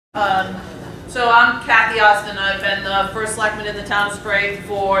So I'm Kathy Osten. I've been the first selectman in the town of Sprague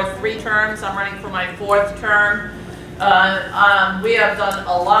for 3 terms. I'm running for my 4th term. We have done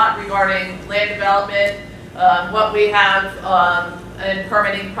a lot regarding land development, what we have in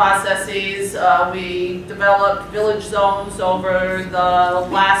permitting processes. We developed village zones over the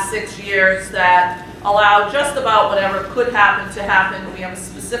last 6 years that allow just about whatever could happen to happen. We have a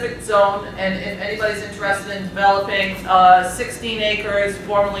specific zone, and if anybody's interested in developing 16 acres,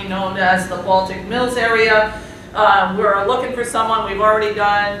 formerly known as the Baltic Mills area, we're looking for someone. We've already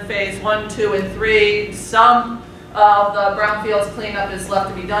done phase 1, 2, and 3. Some of the brownfields cleanup is left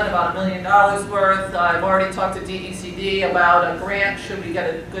to be done, about $1 million worth. I've already talked to DECD about a grant should we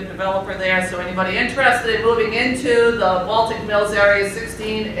get a good developer there. So anybody interested in moving into the Baltic Mills area,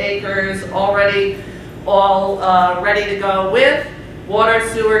 16 acres already all ready to go with water,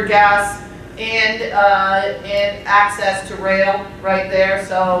 sewer, gas, and access to rail right there.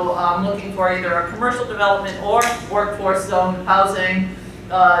 So I'm looking for either a commercial development or workforce zone housing,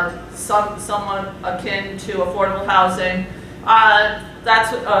 someone akin to affordable housing.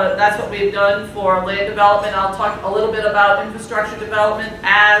 That's what we've done for land development. I'll talk a little bit about infrastructure development.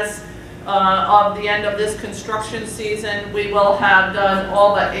 As of the end of this construction season, we will have done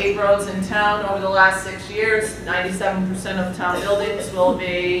all but 8 roads in town over the last 6 years. 97% of town buildings will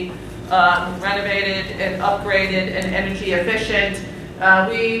be renovated and upgraded and energy efficient.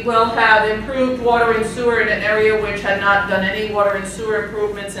 We will have improved water and sewer in an area which had not done any water and sewer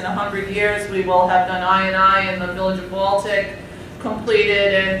improvements in 100 years. We will have done I&I in the village of Baltic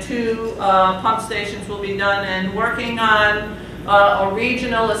completed, and 2 pump stations will be done, and working on a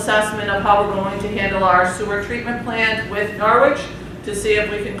regional assessment of how we're going to handle our sewer treatment plant with Norwich to see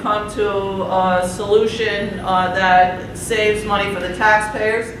if we can come to a solution that saves money for the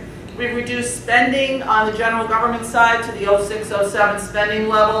taxpayers. We've reduced spending on the general government side to the 06-07 spending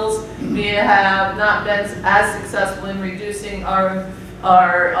levels. We have not been as successful in reducing our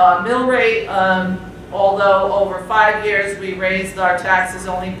mill rate, although over 5 years we raised our taxes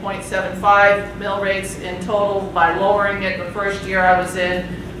only 0.75 mill rates in total by lowering it the first year I was in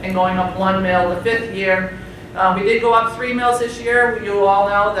and going up 1 mill the 5th year. We did go up 3 mills this year. You all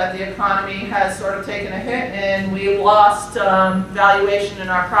know that the economy has sort of taken a hit, and we lost valuation in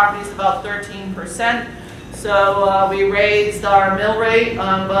our properties about 13%. So we raised our mill rate,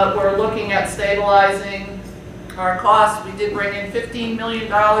 but we're looking at stabilizing our costs. We did bring in $15 million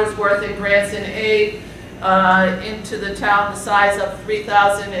worth in grants and aid into the town, the size of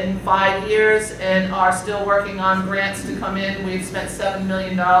 3,000 in 5 years, and are still working on grants to come in. We've spent $7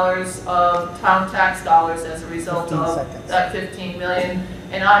 million of town tax dollars as a result of that $15 million.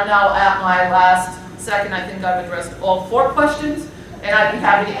 And I'm now at my last second. I think I've addressed all 4 questions, and I'd be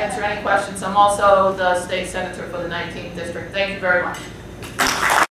happy to answer any questions. I'm also the state senator for the 19th district. Thank you very much.